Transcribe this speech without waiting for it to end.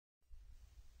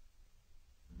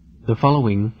The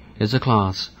following is a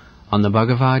class on the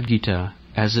Bhagavad Gita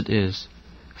as it is,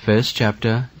 first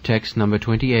chapter, text number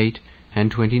 28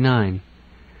 and 29,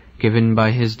 given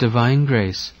by His Divine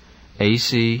Grace,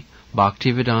 A.C.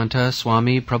 Bhaktivedanta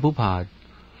Swami Prabhupada,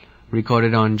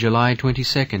 recorded on July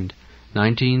 22nd,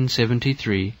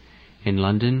 1973, in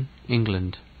London,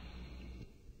 England.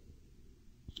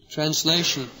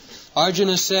 Translation.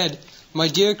 Arjuna said, "My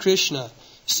dear Krishna,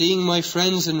 seeing my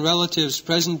friends and relatives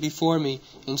present before me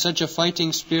in such a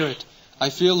fighting spirit, I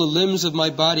feel the limbs of my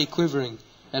body quivering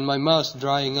and my mouth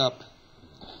drying up.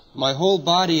 My whole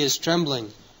body is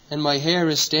trembling and my hair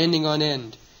is standing on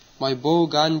end. My bow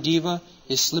Gandiva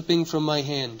is slipping from my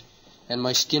hand and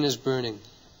my skin is burning."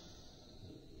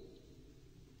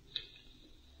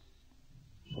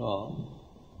 So,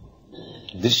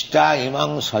 Drishta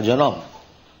imam sajanam.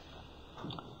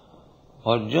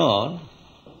 Arjuna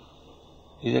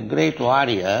is a great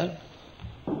warrior,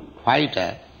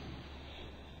 fighter,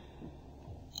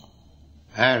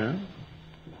 and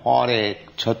for a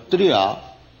Kshatriya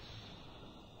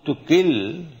to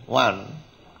kill one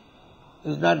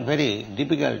is not very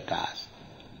difficult task.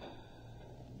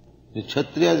 The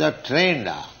Kshatriyas are trained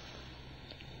up.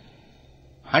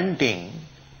 Hunting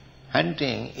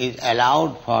is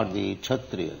allowed for the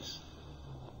Kshatriyas.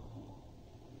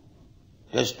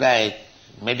 Just like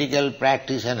medical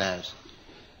practitioners,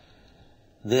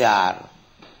 they are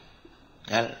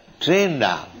trained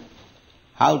up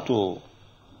how to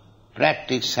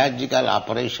practice surgical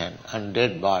operation on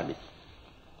dead body.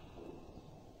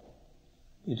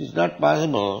 It is not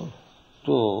possible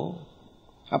to,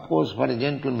 of course, for a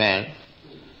gentleman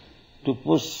to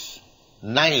push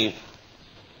knife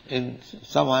in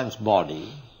someone's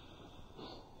body.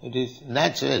 It is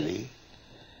naturally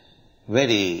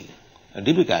very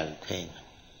difficult thing.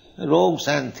 Rogues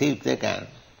and thieves, they can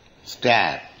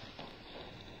stab.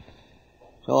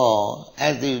 So,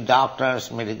 as the doctors,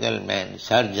 medical men,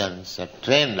 surgeons are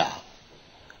trained up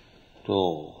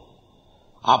to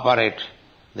operate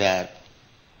their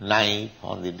knife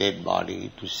on the dead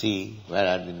body to see where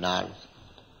are the nerves.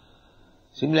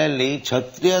 Similarly,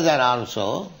 Kshatriyas are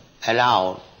also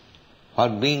allowed for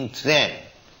being trained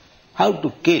how to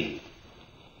kill.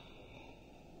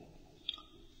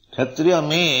 Kshatriya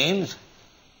means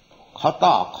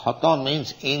khata. Khata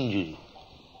means injury.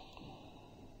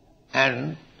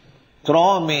 And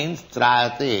tra means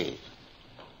trayate,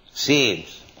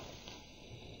 saves.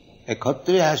 A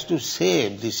Kshatriya has to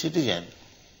save the citizen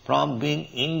from being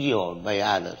injured by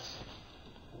others.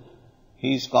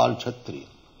 He is called Kshatriya.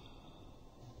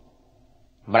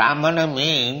 Brahmana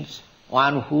means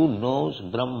one who knows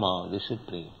Brahma, the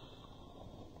Supreme.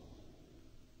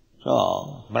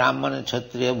 So, Brahmana,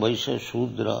 Kshatriya, Vaishya,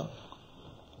 Shudra,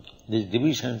 these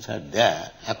divisions are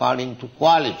there according to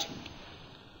quality.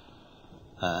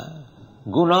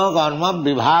 Guna karma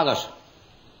vibhagas.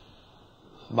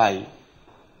 By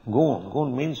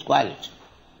gun means quality.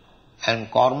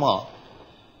 And karma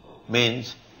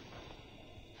means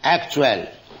actual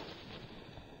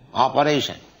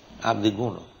operation of the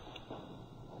guna.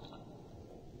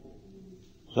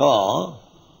 So,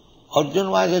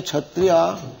 Arjuna was a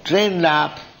Kshatriya trained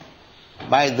up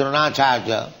by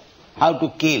Dronacharya how to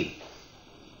kill.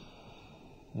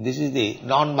 This is the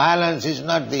non-violence is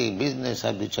not the business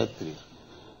of the Kshatriya.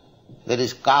 There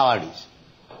is cowardice.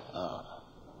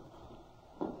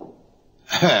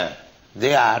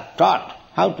 They are taught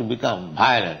how to become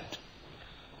violent.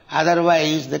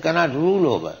 Otherwise they cannot rule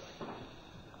over.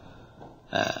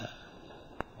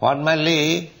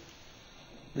 Formerly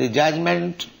the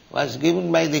judgment was given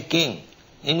by the king,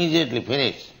 immediately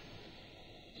finished.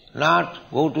 Not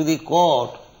go to the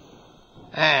court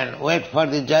and wait for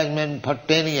the judgment for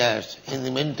 10 years. In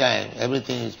the meantime,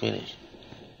 everything is finished.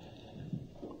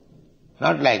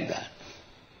 Not like that.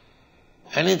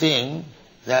 Anything,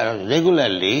 that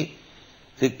regularly,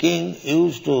 the king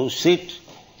used to sit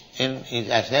in his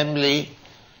assembly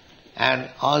and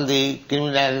all the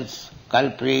criminals,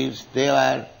 culprits, they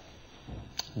were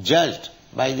judged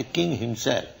by the king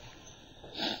himself.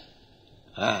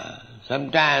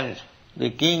 Sometimes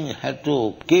the king had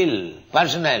to kill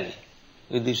personally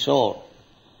with the sword.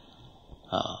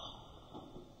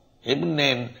 Even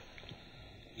in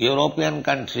European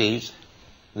countries,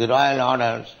 the royal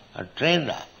orders are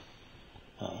trained up.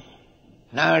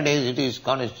 Nowadays it is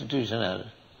constitutional,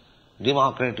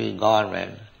 democratic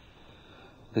government.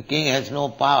 The king has no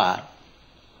power.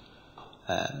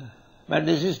 But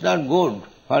this is not good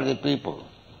for the people.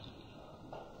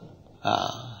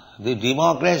 The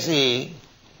democracy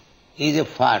is a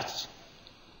farce.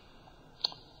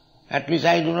 At least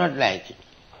I do not like it.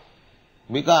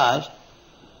 Because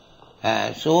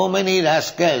So many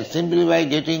rascals, simply by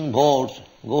getting votes,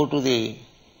 go to the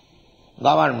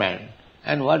government,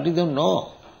 and what do they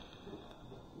know?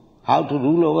 How to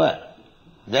rule over.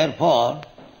 Therefore,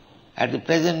 at the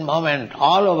present moment,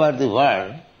 all over the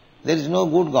world, there is no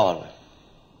good government.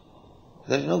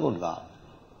 There is no good government.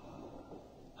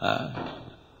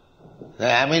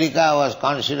 America was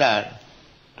considered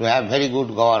to have very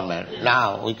good government.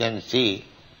 Now we can see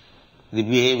the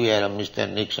behavior of Mr.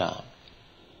 Nixon.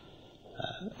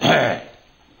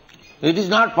 It is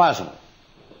not possible.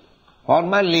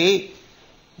 Formerly,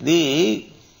 the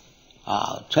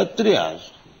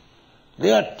Kshatriyas,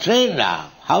 they are trained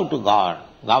up how to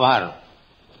govern.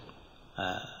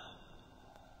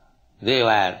 They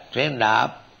were trained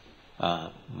up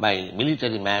by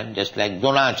military men, just like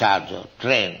Dronacharya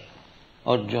trained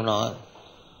Arjuna,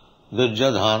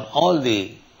 Duryodhana, all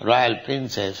the royal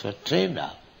princes were trained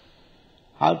up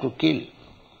how to kill.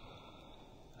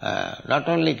 Not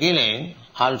only killing,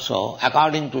 also,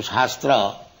 according to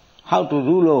Shastra, how to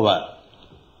rule over.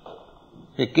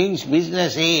 The king's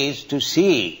business is to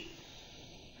see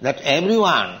that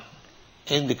everyone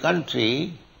in the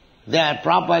country, they are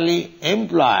properly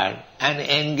employed and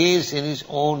engaged in his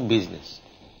own business.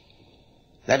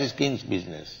 That is king's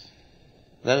business.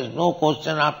 There is no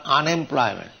question of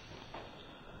unemployment.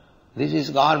 This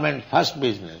is government's first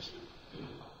business.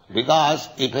 Because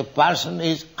if a person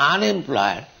is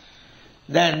unemployed,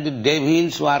 then the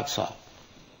devil's workshop.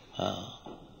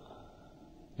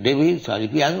 Devil's workshop.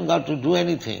 If he hasn't got to do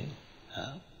anything,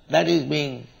 that is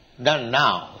being done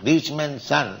now. Rich man's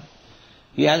son,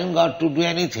 he hasn't got to do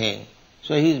anything,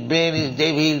 so his brain is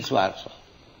devil's workshop.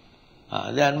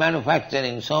 They are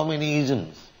manufacturing so many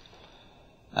isms.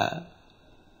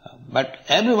 But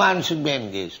everyone should be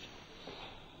engaged.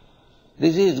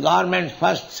 This is government's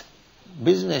first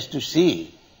business to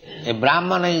see. A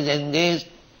Brahmana is engaged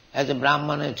as a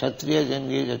Brahmana, a Kshatriya is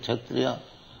engaged as a Kshatriya.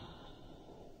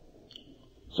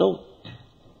 So,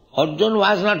 Arjuna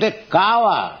was not a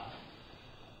coward.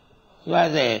 He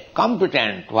was a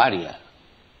competent warrior.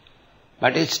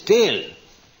 But still,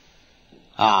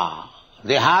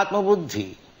 the Atma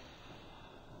Buddhi,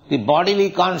 the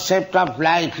bodily concept of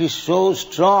life is so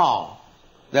strong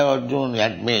that Arjuna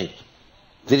had made.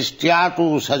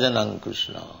 Drishyatu sajanam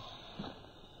Krishna.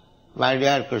 My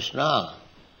dear Krishna,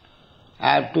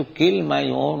 I have to kill my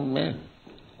own man.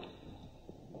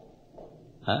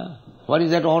 What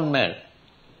is that own man?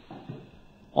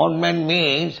 Own man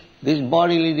means this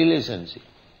bodily relationship.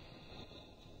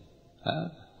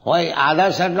 Why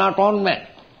others are not own men?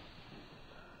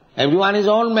 Everyone is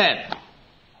own man.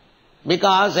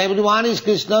 Because everyone is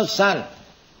Krishna's son.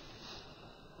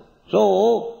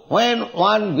 So, when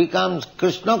one becomes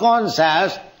Krishna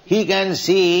conscious, he can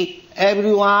see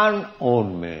everyone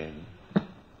own man.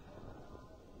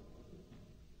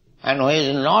 And when he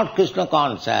is not Krishna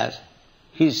conscious,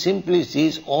 he simply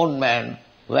sees own man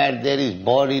where there is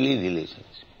bodily relationship.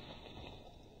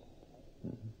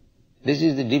 This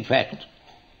is the defect.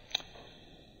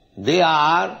 They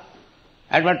are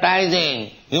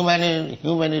advertising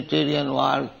humanitarian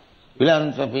work,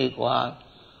 philanthropic work,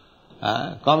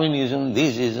 communism,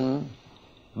 this ism.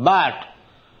 But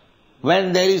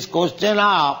when there is question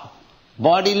of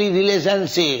bodily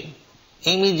relationship,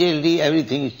 immediately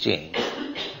everything is changed.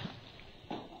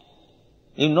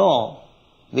 You know,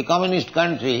 the communist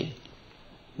country,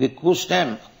 the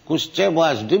Khrushchev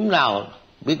was dimmed out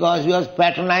because he was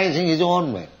patronizing his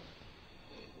own man.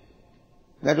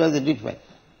 That was the defect.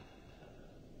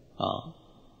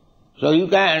 So you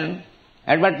can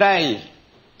advertise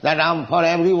that I am for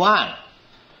everyone,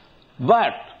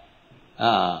 but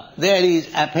there is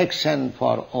affection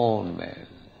for own man.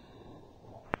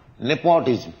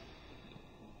 Nepotism.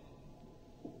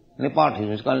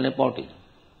 Nepotism is called nepotism.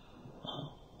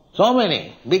 So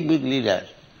many big leaders.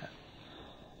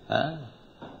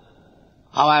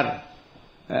 Our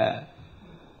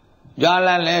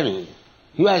Jawaharlal Nehru,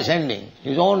 he was sending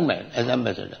his own man as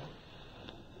ambassador.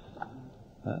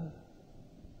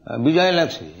 Vijay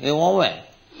Lakshmi, a woman,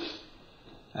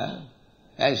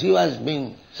 as she was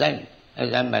being sent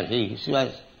as ambassador, she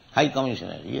was High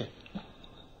Commissioner here.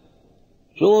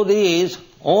 So this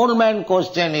own man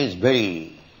question is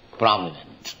very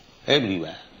prominent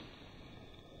everywhere.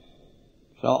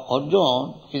 So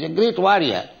Arjuna is a great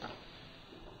warrior.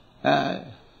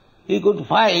 He could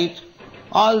fight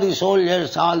all the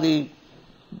soldiers, all the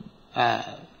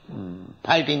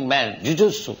fighting men,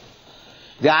 jujutsu.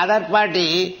 The other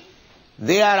party,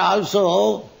 they are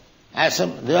also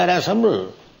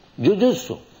assembled,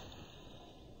 jujutsu,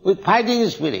 with fighting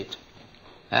spirit.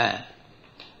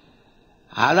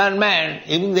 Other men,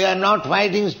 even they are not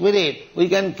fighting spirit, we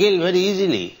can kill very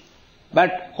easily.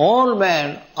 But old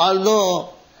man,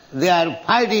 although they are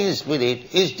fighting spirit,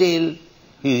 still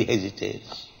he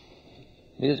hesitates.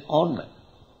 He is old man.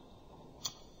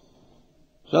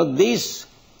 So this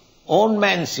old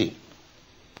manship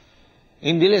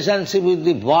in relationship with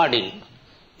the body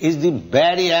is the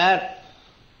barrier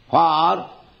for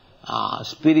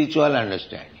spiritual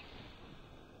understanding.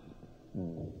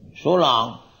 So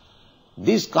long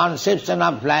this conception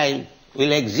of life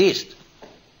will exist,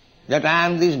 that I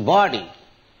am this body,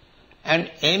 and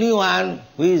anyone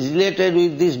who is related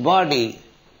with this body,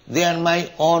 they are my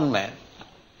own man,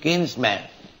 kinsman,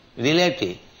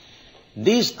 relative.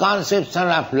 This conception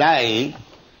of life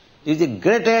is the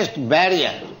greatest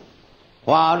barrier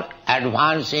for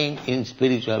advancing in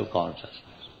spiritual consciousness.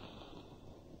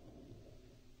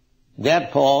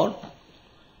 Therefore,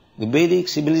 the Vedic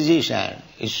civilization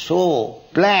is so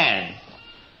planned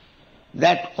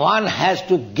that one has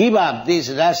to give up this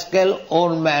rascal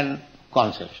old man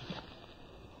conception.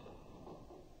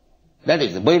 That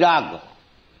is the Vairagya.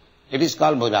 It is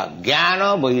called Vairagya.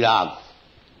 Jnana Vairagya.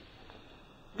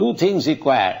 Two things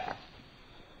required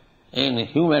in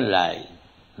human life: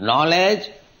 knowledge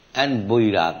and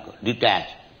Vairagya,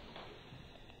 detachment.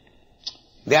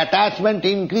 The attachment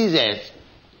increases.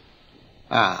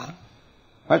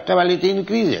 First of all, it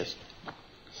increases.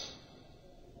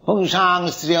 Pungsang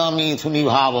striyami thuni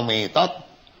bhavame tat.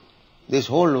 This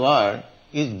whole world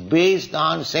is based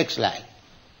on sex life.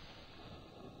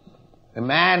 A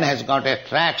man has got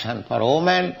attraction for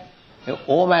woman, a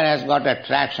woman has got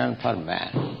attraction for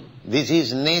man. This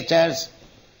is nature's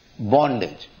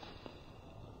bondage.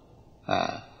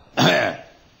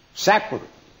 Sacred.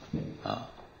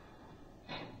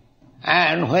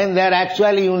 And when they are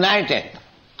actually united,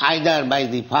 either by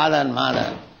the father and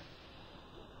mother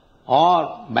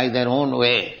or by their own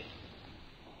way,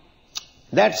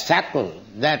 that shackle,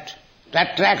 that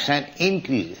attraction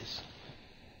increases.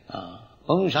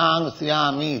 Pungsang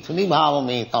striyami thuni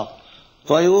bhavame tat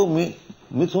tvayo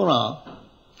mithuna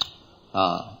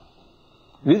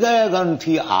hridaya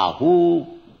granthi ahu.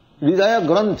 Hridaya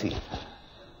granthi,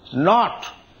 not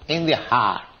in the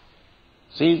heart.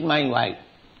 She is my wife,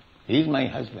 he is my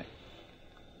husband.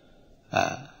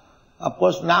 Of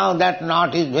course, now that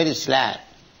knot is very slack.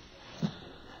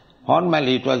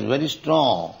 Formerly it was very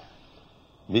strong,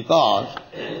 because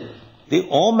the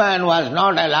woman was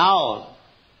not allowed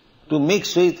to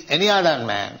mix with any other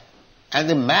man, and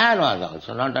the man was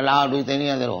also not allowed with any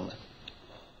other woman.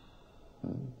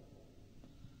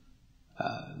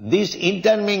 This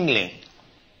intermingling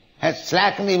has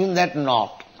slackened even that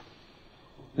knot,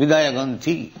 Hridaya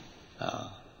Granthi.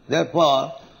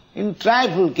 Therefore, in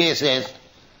trifle cases,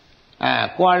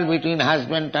 quarrel between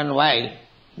husband and wife,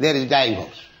 there is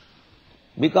divorce.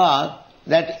 Because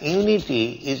that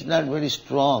unity is not very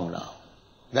strong now.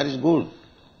 That is good.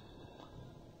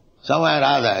 Somewhere or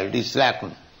other it is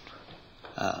slackened.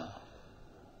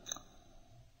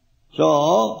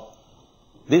 So,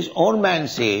 this old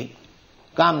manship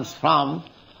comes from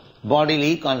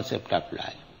bodily concept of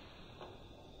life.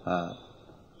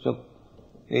 So,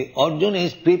 Arjuna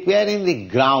is preparing the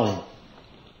ground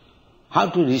how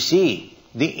to receive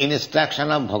the instruction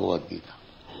of Bhagavad Gita.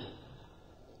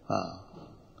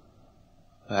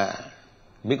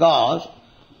 Because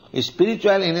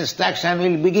spiritual instruction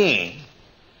will begin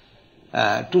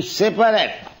to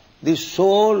separate the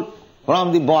soul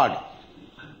from the body.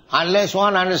 Unless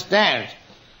one understands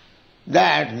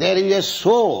that there is a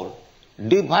soul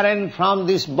different from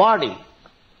this body,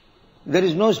 there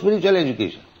is no spiritual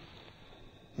education.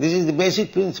 This is the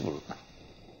basic principle.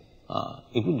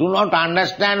 If you do not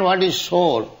understand what is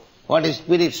soul, what is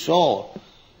spirit soul,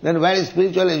 then where is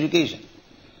spiritual education?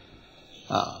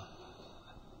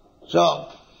 So,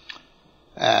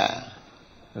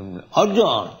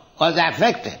 Arjuna was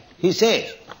affected. He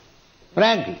says,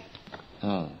 frankly,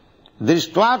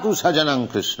 Drishtva tu sajanam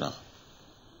Krishna,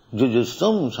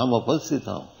 jujusam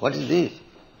samapasitam. What is this?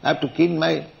 I have to kill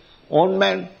my own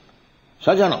man?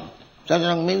 Sajanam.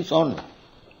 Sajanam means own man.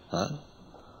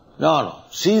 No.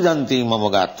 Sidanti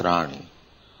mamagatrani.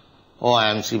 Oh,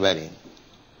 I am shivering.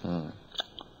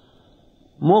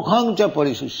 Mukhang cha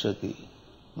parisusyati.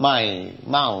 My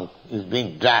mouth is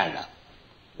being dried up.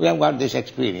 We have got this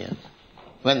experience.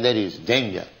 When there is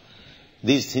danger,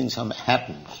 these things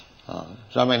happen.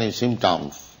 So many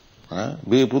symptoms.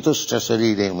 Viputascha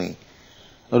sariremi,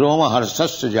 Roma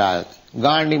harsascha jayat,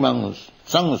 gandhi mangus,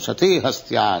 sang sati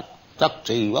hastyat,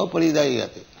 takchaiva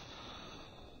paridayate.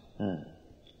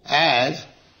 As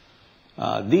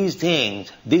these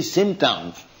things, these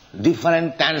symptoms,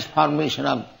 different transformation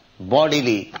of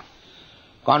bodily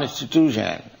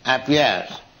constitution appears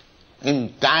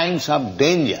in times of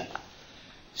danger,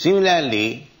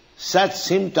 similarly, such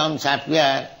symptoms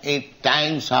appear in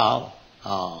times of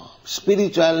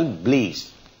spiritual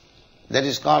bliss. That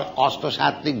is called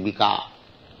Ashtasattvik Vikar.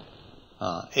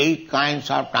 8 kinds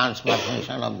of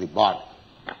transformation of the body.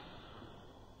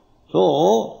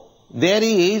 So, there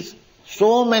is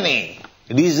so many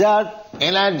reserved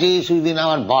energies within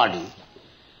our body.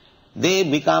 They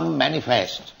become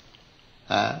manifest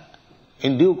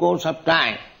in due course of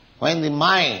time when the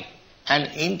mind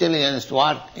and intelligence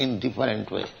work in different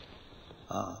ways.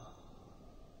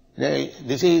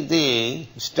 This is the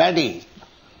study,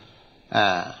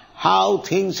 how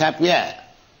things appear.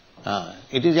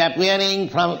 It is appearing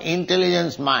from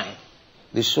intelligence mind.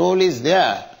 The soul is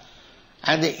there,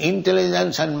 and the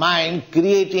intelligence and mind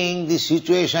creating the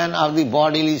situation of the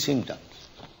bodily symptoms.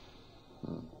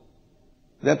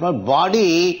 Therefore,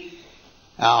 body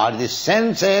or the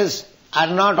senses are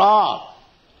not all.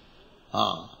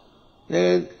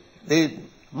 The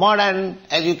modern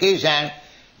education,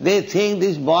 they think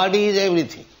this body is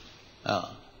everything.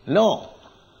 No.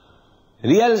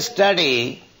 Real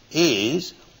study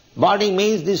is, body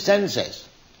means the senses.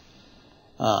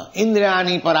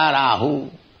 Indriyani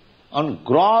pararahu. On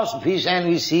gross vision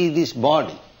we see this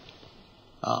body.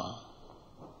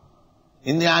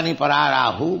 Indriyani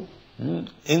pararahu.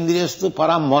 Indriyastu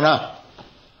param mana.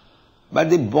 But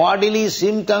the bodily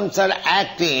symptoms are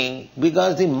acting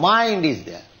because the mind is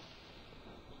there.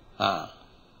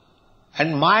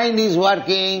 And mind is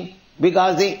working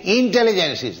because the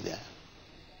intelligence is there.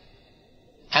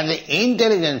 And the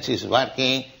intelligence is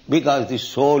working because the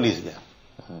soul is there.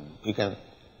 You can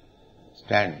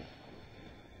stand.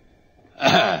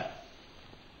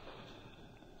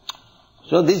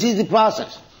 So this is the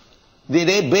process.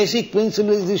 The basic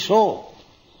principle is the soul.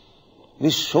 The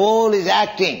soul is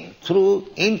acting through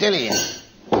intelligence,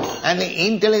 and the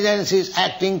intelligence is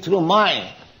acting through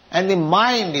mind, and the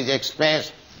mind is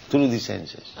expressed through the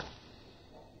senses.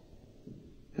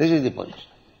 This is the position.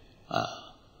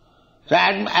 So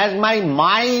as my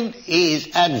mind is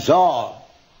absorbed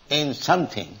in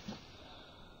something,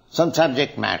 some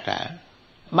subject matter,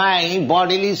 my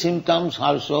bodily symptoms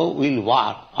also will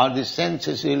work, or the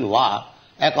senses will work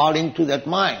according to that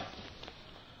mind.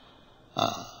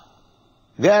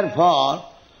 Therefore,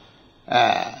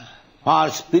 for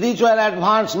spiritual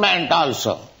advancement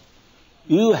also,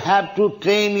 you have to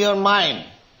train your mind.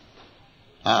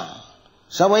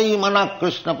 Savai mana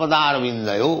Krishna padar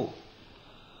vindayo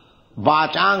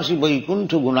vachangsi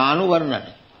vaikuntha gunanu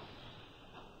varnane.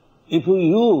 If you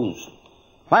use,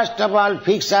 first of all,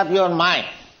 fix up your mind.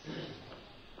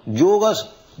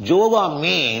 Yoga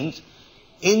means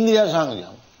indriya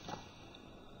sanjam.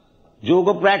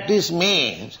 Yoga practice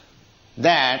means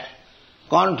that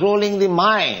controlling the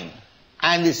mind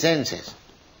and the senses.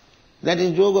 That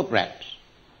is yoga practice.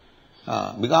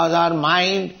 Because our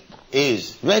mind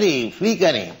is very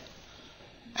flickering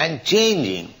and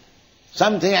changing,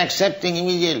 something accepting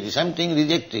immediately, something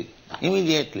rejecting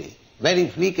immediately, very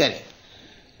flickering.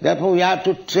 Therefore we have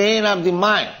to train up the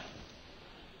mind.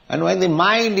 And when the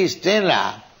mind is trained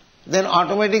up, then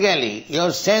automatically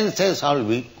your senses will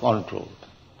be controlled.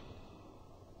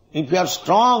 If you are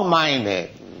strong-minded,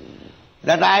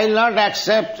 that I will not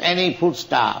accept any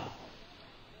foodstuff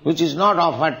which is not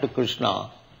offered to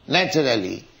Krishna,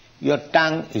 naturally your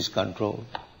tongue is controlled.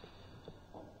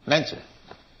 Naturally.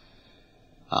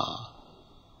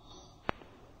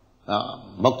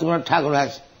 Bhaktivinoda Thakur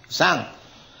has sung,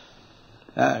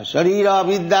 Sharira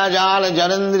vidya jala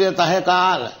janandriya tahe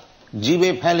kal,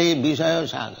 jive phale visaya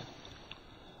sagar.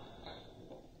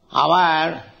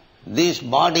 This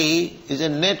body is a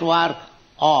network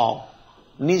of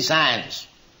nescience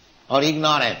or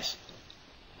ignorance.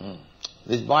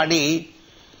 This body,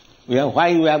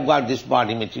 why we have got this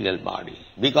body, material body?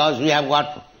 Because we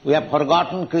have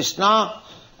forgotten Krishna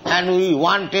and we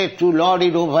wanted to lord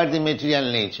it over the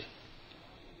material nature.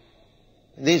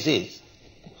 This is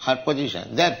our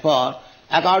position. Therefore,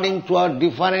 according to our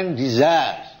different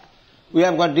desires, we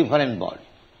have got different body.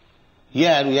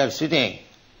 Here we are sitting,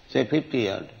 say 50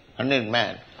 or 100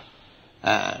 men.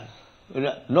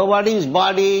 Nobody's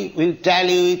body will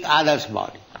tally with others'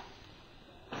 body.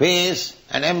 Face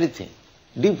and everything.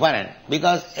 Different.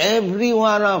 Because every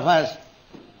one of us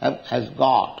has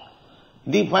got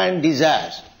different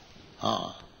desires.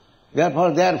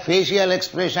 Therefore their facial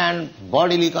expression,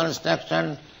 bodily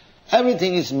construction,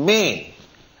 everything is made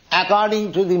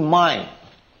according to the mind.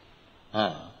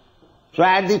 So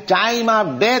at the time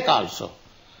of death also,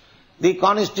 the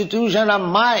constitution of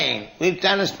mind will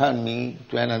transfer me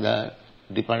to another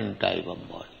different type of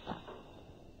body.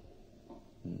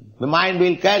 The mind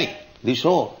will carry the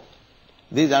soul.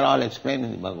 These are all explained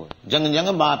in the Bhagavad. Jang jang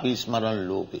vapi smaran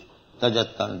lopi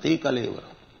tajattanti kalevara.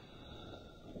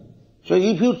 So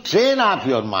if you train up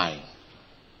your mind,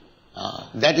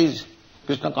 that is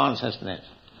Krishna consciousness,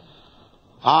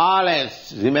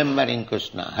 always remembering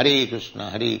Krishna, Hare Krishna,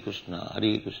 Hare Krishna,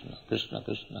 Hare Krishna, Krishna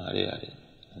Krishna, Hare Hare,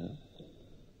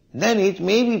 then it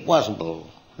may be possible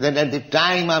that at the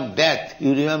time of death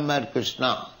you remember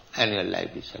Krishna and your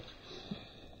life is successful.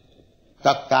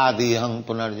 Taktadiham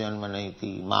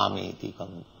punarjanmanaiti mamiti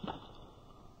kam.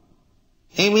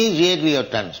 Immediately you are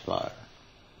transferred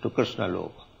to Krishna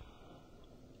Loka.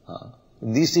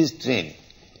 This is training.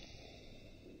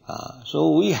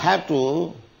 So we have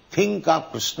to think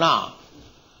of Krishna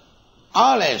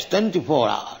always 24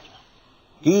 hours.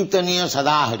 Kirtaniya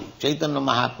Sadahari, Chaitanya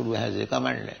Mahaprabhu has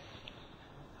recommended.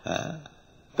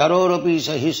 Tarorapi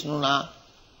sahisnuna,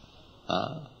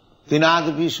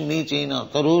 tinadapi sunichena,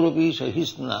 tarorapi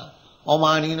sahisnuna,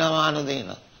 omanina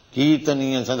manadena,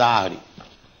 Kirtaniya Sadahari.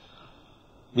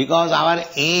 Because our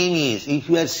aim is, if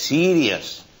you are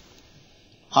serious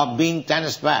of being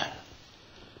transferred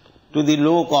to the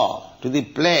loka, to the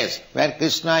place where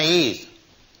Krishna is,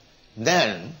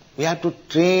 then we have to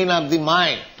train up the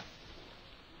mind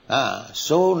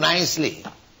so nicely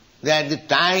that at the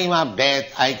time of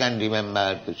death I can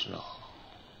remember Krishna.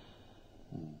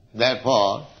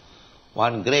 Therefore,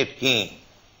 one great king,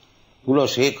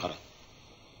 Kulasekhara,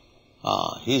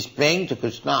 he is praying to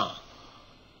Krishna.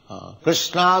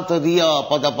 Krishna tadiya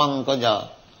padapankaja.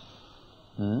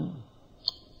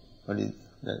 What is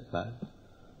that part?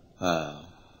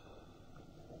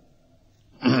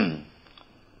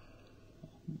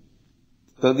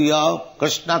 Tadiya,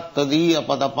 Krishna tadiya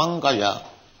padapankaja.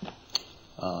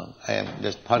 I am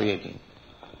just forgetting.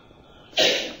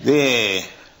 The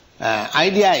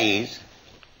idea is,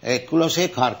 King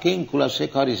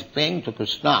Kulasekhar is praying to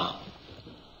Krishna.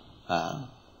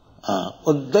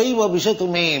 Uddaiva visatu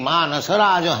me manasa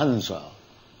raja hansa.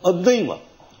 Uddaiva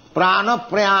prana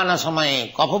prayana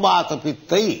samaye kapabata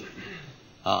pittai.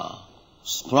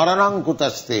 Smaranam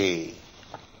kutaste.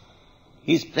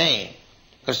 He is praying,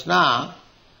 Krishna,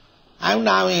 I am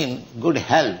now in good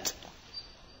health.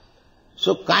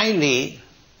 So kindly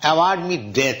award me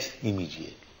death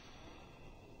immediately.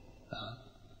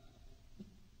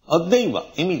 Uddaiva,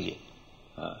 immediate.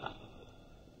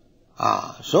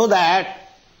 So that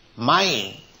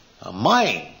my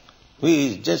mind, who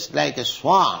is just like a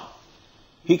swan,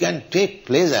 he can take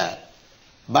pleasure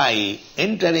by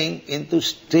entering into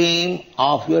stream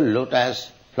of your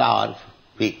lotus flower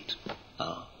feet.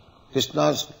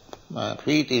 Krishna's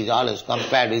feet is always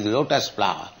compared with lotus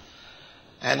flower.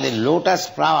 And the lotus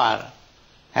flower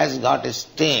has got a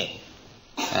stem.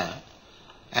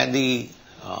 And the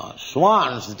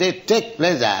swans, they take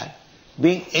pleasure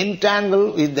being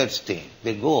entangled with that stem.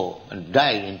 They go and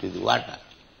dive into the water.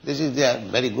 This is their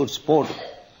very good sport.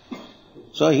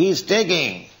 So he is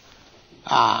taking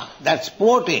that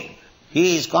sporting,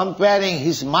 he is comparing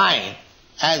his mind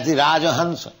as the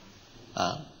Rajahansa.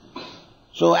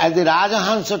 So as the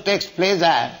Rajahansa takes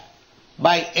pleasure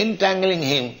by entangling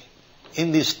him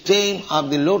in the stem of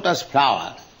the lotus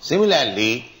flower,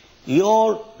 similarly,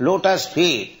 your lotus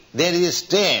feet, there is a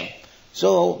stem.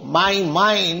 So my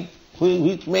mind,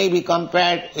 which may be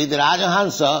compared with the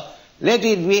Rajahansa, let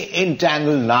it be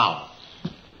entangled now,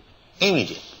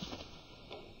 immediately.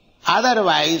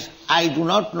 Otherwise, I do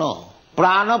not know.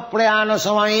 Prana prayana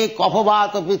samaye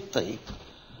kapavata pittai.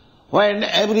 When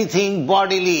everything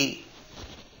bodily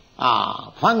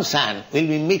function will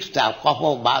be mixed up,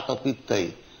 kapavata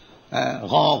pittai,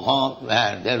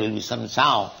 there will be some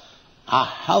sound.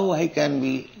 How I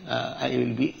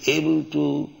will be able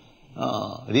to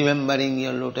remembering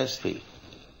your lotus feet.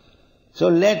 So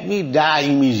let me die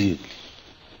immediately.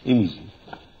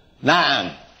 Now I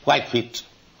am quite fit.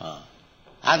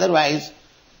 Otherwise,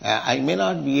 I may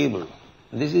not be able.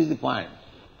 This is the point.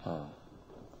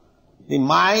 The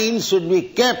mind should be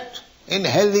kept in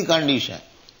healthy condition.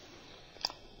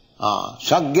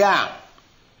 Sagya,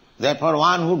 therefore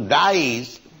one who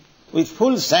dies with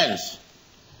full sense,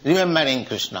 remembering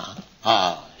Krishna,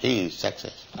 he is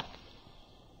successful.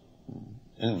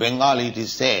 In Bengali it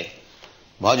is said,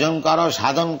 bhajan karo,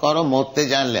 sadhan karo, motte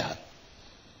jan lehat.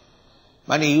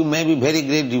 But you may be very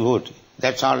great devotee,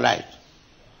 that's all right.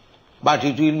 But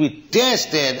it will be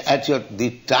tested at the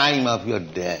time of your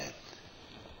death.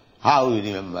 How you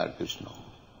remember Krishna.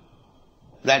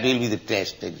 That will be the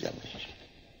test examination.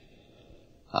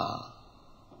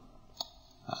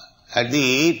 At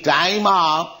the time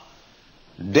of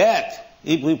death,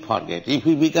 if we forget, if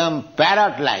we become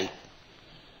parrot-like,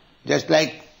 just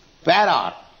like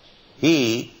parrot,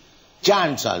 he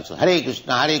chants also, Hare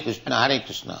Krishna, Hare Krishna, Hare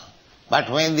Krishna. But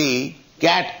when the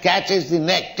cat catches the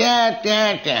neck, tat,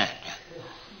 tat, tat,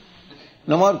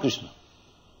 no more Krishna.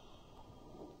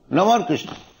 No more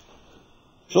Krishna.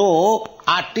 So,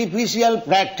 artificial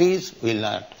practice will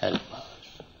not help us.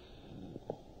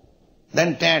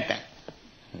 Then tat,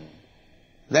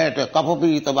 that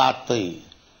kapapita bhattai,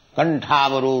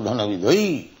 kantavarodhana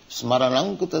vidhai,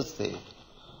 smaranankutaste.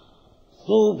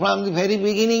 So, from the very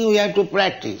beginning we have to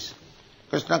practice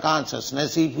Krishna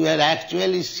consciousness if we are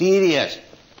actually serious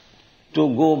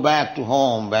to go back to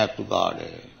home, back to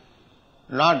Godhead.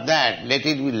 Not that, let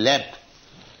it be left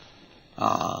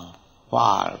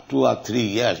for 2 or 3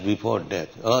 years before death.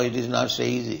 Oh, it is not so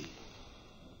easy.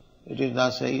 It is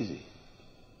not so easy.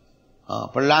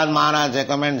 Prahlad Maharaj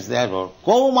recommends therefore,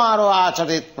 Kaumaro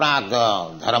acharit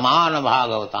pragya dharmana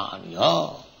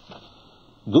bhagavatanya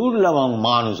durlavam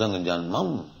manusang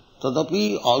janmam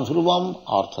tadapi adhruvam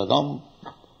arthadam.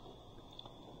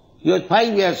 He was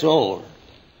 5 years old,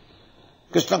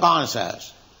 Krishna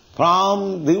conscious,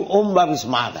 from the womb of his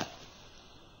mother.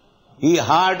 He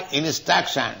heard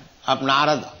instruction of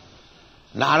Narada.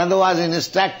 Narada was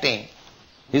instructing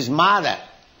his mother.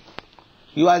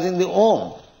 He was in the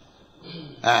womb.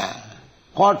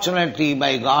 Fortunately,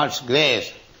 by God's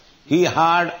grace, he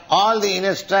heard all the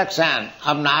instruction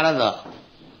of Narada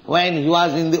when he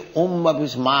was in the womb of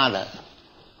his mother.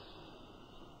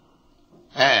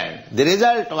 And the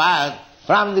result was,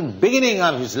 from the beginning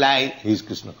of his life, he is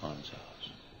Krishna conscious.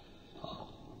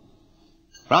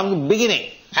 From the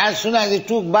beginning, as soon as he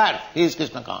took birth, he is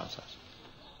Krishna conscious.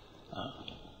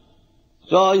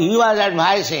 So he was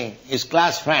advising his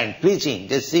class friend, preaching,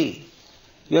 just see.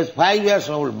 He was 5 years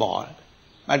old boy,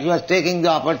 but he was taking the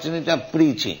opportunity of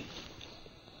preaching.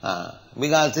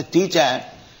 Because the teacher,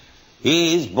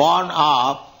 he is born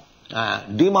of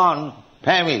demon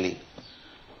family.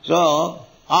 So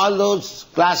all those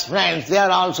class friends, they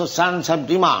are also sons of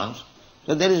demons.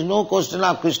 So there is no question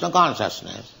of Krishna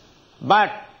consciousness.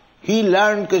 But he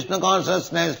learned Krishna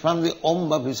consciousness from the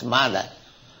womb of his mother.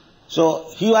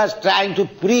 So he was trying to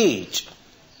preach.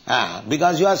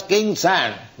 Because he was king's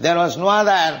son, there was no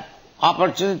other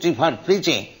opportunity for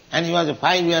preaching, and he was a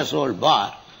 5 years old boy.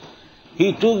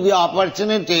 He took the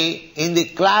opportunity in the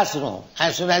classroom.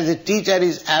 As soon as the teacher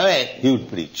is away, he would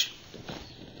preach.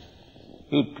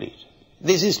 He would preach.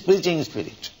 This is preaching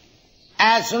spirit.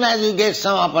 As soon as you get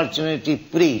some opportunity,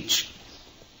 preach.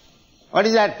 What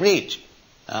is that preach?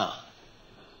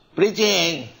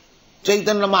 Preaching,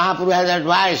 Chaitanya Mahaprabhu has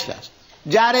advised us.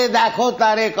 Jare dakho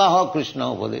tare kaho Krishna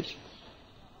upadesh.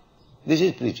 This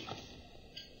is preaching.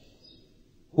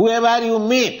 Whoever you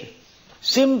meet,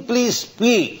 simply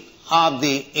speak of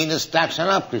the instruction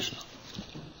of Krishna.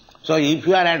 So if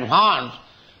you are advanced,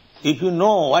 if you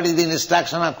know what is the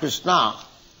instruction of Krishna,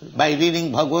 by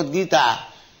reading Bhagavad Gita,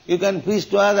 you can preach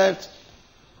to others.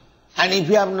 And if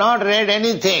you have not read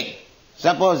anything,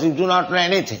 suppose you do not know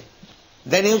anything,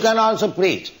 then you can also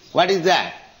preach. What is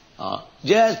that?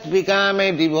 Just become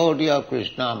a devotee of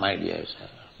Krishna, my dear sir.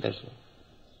 That's all.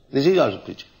 This is also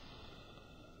preaching.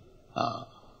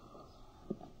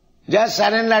 Just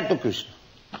surrender to Krishna.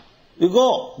 You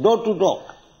go door to door.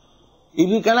 If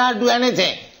you cannot do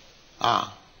anything,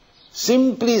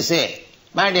 simply say,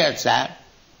 my dear sir,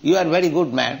 you are very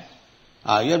good man,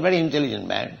 you are very intelligent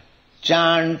man,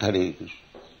 chant Hare Krishna.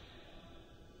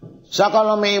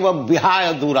 Sakalameva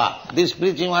vihaya dura. This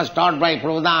preaching was taught by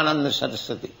Prabodhananda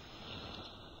Saraswati.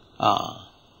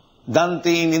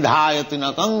 Danti nidhayati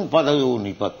nakang padayo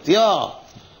nipatya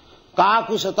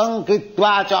kakusatang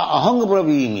kritva cha ahang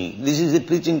bravini. This is the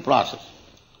preaching process.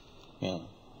 Danti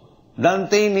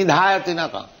nidhayati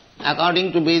nakang.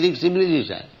 According to Vedic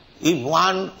civilization, if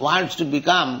one wants to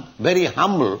become very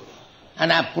humble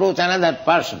and approach another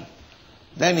person,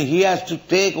 then he has to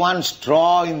take one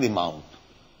straw in the mouth.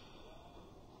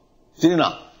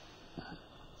 Srina.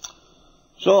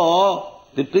 So,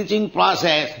 the preaching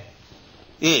process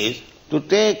is to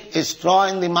take a straw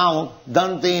in the mouth,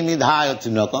 dante nidhaya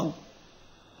tinakam,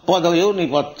 padayo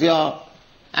nipatya,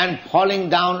 and falling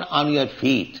down on your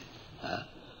feet.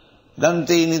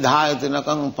 Dante nidhaya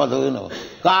tinakam padayo nipatya,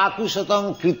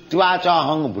 kakusatam kritva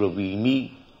chahang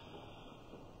bravimi,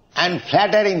 and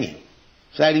flattering me.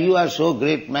 Sir, you are so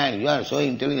great man, you are so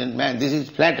intelligent man, this is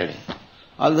flattering.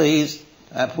 Although he is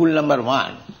full number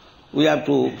 1, we have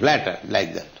to flatter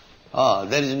like that. Oh,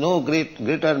 there is no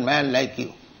greater man like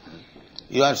you.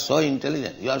 You are so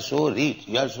intelligent, you are so rich,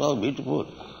 you are so beautiful.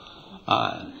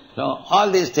 So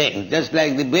all these things, just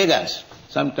like the beggars,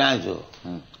 sometimes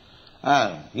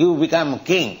you become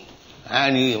king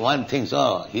and one thinks,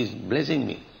 oh, he is blessing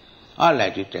me. All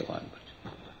right, you take one.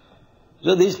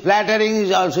 So this flattering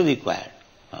is also required.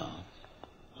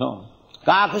 So,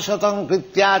 kakasatang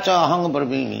kritya cha aham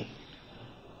brahmini.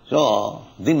 So,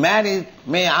 the man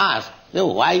may ask, so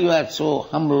why you are so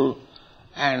humble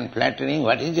and flattering?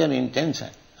 What is your intention?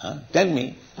 Tell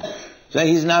me. So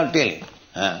he is now telling,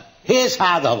 Hey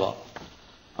sadhava,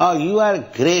 you are a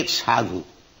great sadhu.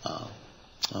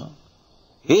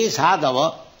 Hey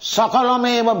sadhava,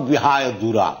 sakalameva vihaya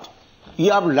durat.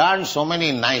 You have learned so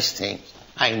many nice things,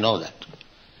 I know that.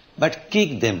 But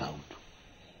kick them out,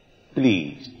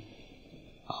 please.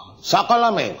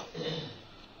 Sakalameva.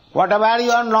 Whatever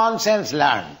your nonsense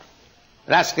learned,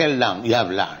 rascaldom you have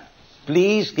learned,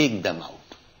 please kick them out.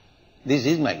 This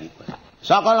is my request.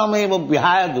 Sakalameva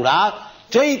vihaya durat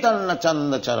chaitanya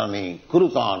chanda charane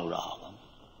kurutanuragam.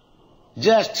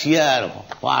 Just hear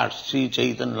what Sri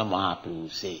Chaitanya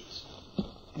Mahaprabhu says.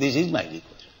 This is my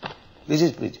request. This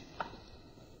is preaching.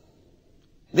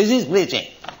 This is preaching.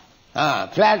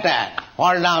 Flatter,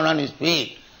 fall down on his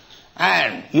feet,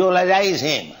 and eulogize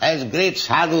him as great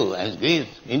sadhu, as great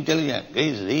intelligent,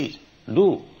 great rich.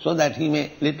 Do, so that he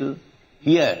may little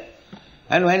hear.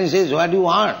 And when he says, what do you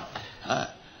want?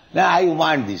 Now I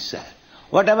want this, sir.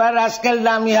 Whatever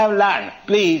rascaldom you have learned,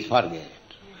 please forget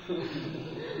it.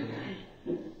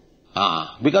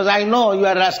 Because I know you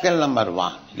are rascal number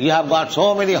one. You have got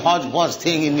so many hodgepodge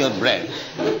things in your brain.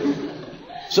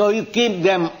 So you keep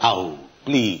them out,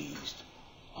 please.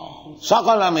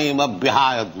 Sakalameva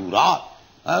vihaya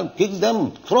durat. Kick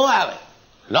them, throw away.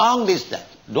 Long distance.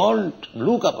 Don't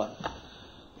look upon.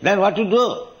 Then what to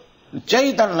do?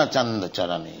 Chaitanya chanda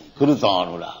charane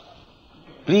kurutanuragam.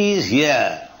 Please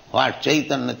hear what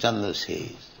Chaitanya Chanda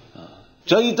says.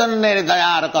 Chaitanya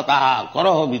dayar kataha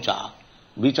karaho vichar.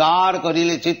 Vichar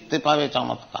karile chitte pave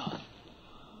chamatkar.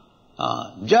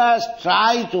 Just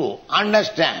try to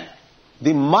understand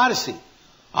the mercy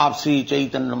of Sri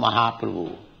Chaitanya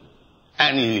Mahaprabhu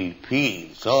and you will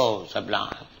feel so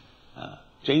sublime.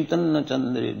 Chaitanya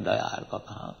Chandra dayar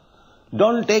kataha.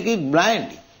 Don't take it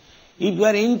blindly. If you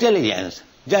are intelligent,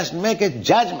 just make a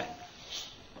judgment.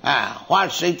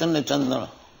 What Chaitanya Chandra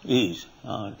is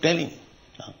telling you.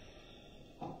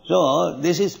 So,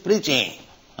 this is preaching.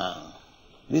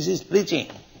 This is preaching.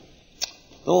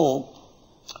 So,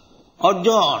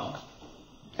 Arjuna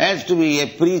has to be a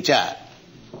preacher,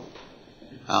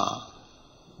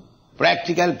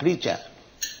 practical preacher.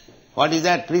 What is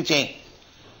that preaching?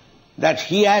 That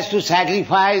he has to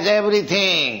sacrifice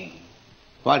everything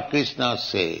what Krishna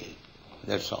says.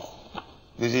 That's all.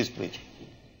 This is preaching.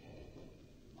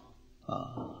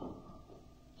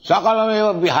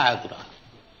 Sakalameva vihaya durat.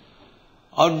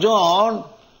 Arjuna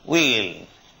will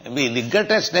be the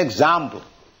greatest example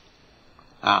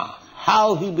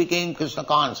how he became Krishna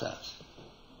conscious.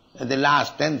 In the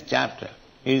last 10th chapter,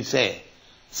 he will say,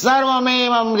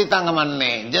 Sarvameva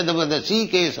amritangamanne jadavadasi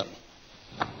kesava.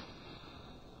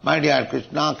 My dear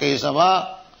Krishna,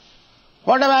 Kesava,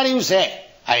 whatever you say,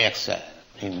 I accept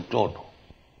in toto.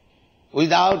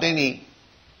 Without any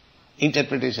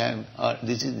interpretation, or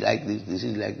this is like this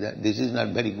is like that, this is not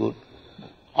very good.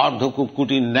 Ardha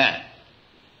kukkuti na.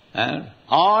 And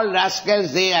all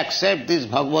rascals, they accept this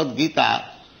Bhagavad Gita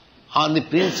on the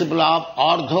principle of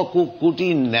ardha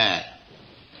kukkuti na.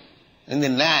 In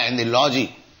the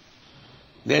logic,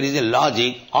 there is a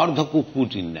logic, ardha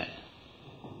kukkuti na.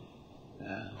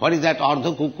 What is that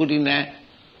ardha kukkuti na?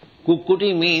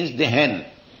 Kukkuti means the hen.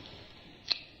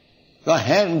 The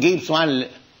hen gives one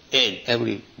egg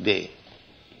every day.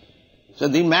 So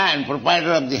the man,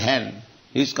 proprietor of the hen,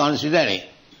 is considering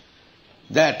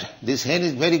that this hen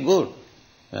is very good,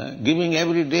 giving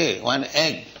every day one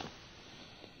egg.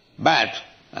 But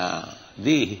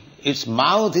its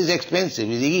mouth is expensive,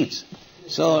 it eats.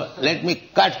 So let me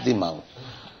cut the mouth.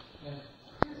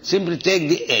 Simply take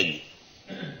the egg.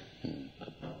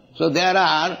 So there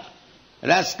are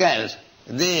rascals,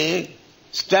 they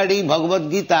study Bhagavad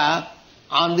Gita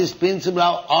on this principle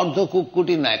of ardha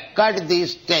kukkuti na. Cut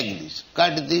this, take this.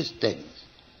 Cut this, take this.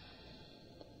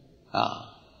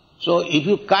 So if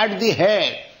you cut the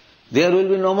head, there will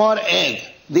be no more egg.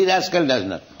 The rascal does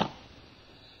not know.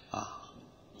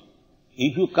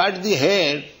 If you cut the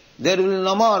head, there will be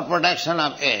no more production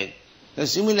of egg. So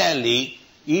similarly,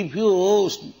 if you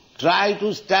try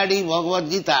to study Bhagavad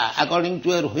Gita according to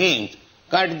your whims,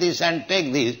 cut this and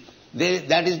take this,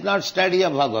 that is not study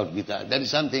of Bhagavad Gita, that is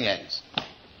something else.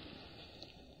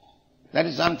 That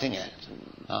is something else.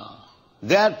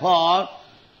 Therefore,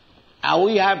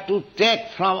 we have to take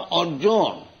from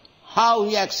Arjuna how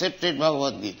he accepted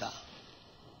Bhagavad Gita.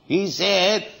 He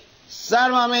said,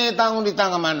 Sarvametang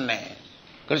ritangamanne.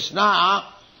 Krishna,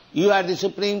 you are the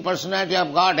Supreme Personality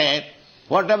of Godhead.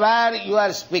 Whatever you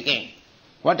are speaking,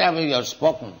 whatever you have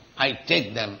spoken, I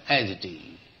take them as it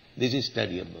is. This is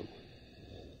study of Bhagavad.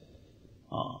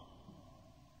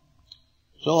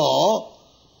 So,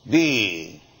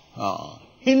 the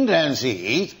hindrance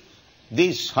is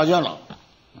this sajana.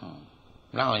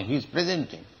 Now he is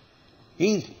presenting.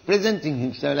 He is presenting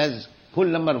himself as full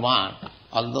number one,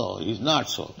 although he is not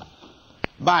so.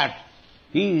 But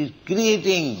he is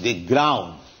creating the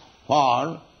ground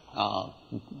for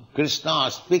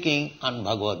Krishna speaking on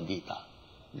Bhagavad Gita.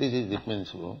 This is the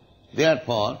principle.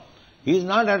 Therefore, he is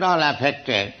not at all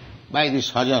affected by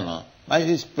this sajana, by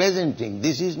this presenting.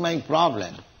 This is my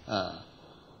problem,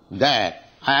 that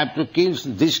I have to kill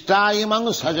dishta among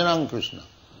sajanam Krishna.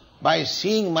 By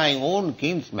seeing my own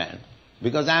kinsman,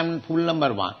 because I am full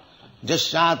number one,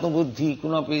 jasyatma buddhi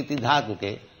kunapeti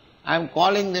dhatuke, I am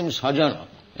calling them sajana.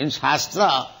 In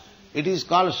Shastra, it is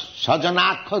called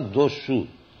sajanakha dosu.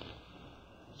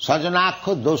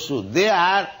 Sajanakha dosu. They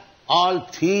are all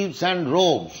thieves and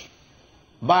rogues,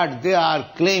 but they are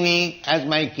claiming as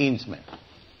my kinsmen.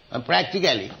 And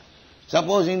practically,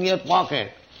 suppose in your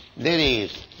pocket there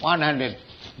is $100.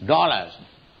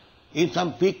 If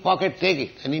some pickpocket take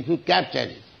it, and if you capture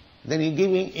it, then you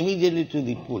give it immediately to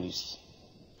the police.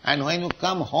 And when you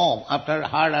come home after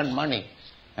hard-earned money,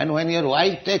 and when your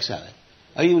wife takes her,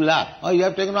 you laugh, oh, you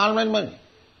have taken all my money.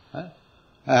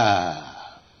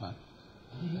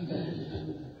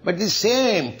 But the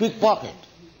same pickpocket,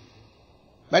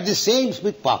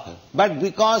 but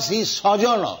because he is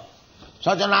sajana,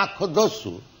 sajanakha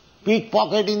dosu,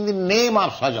 pickpocket in the name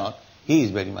of sajan, he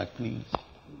is very much pleased.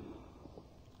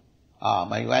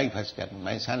 My wife has taken,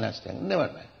 my son has taken, never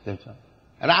mind. That's all.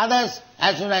 Rather,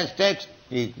 as soon as takes,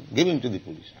 he is giving to the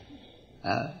police.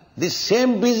 This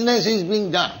same business is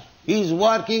being done. He is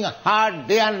working hard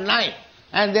day and night,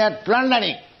 and they are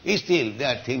plundering. Still, they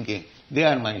are thinking, they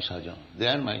are my sajan, they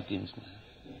are my kinsman.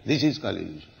 This is called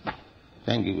illusion.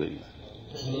 Thank you very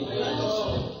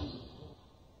much.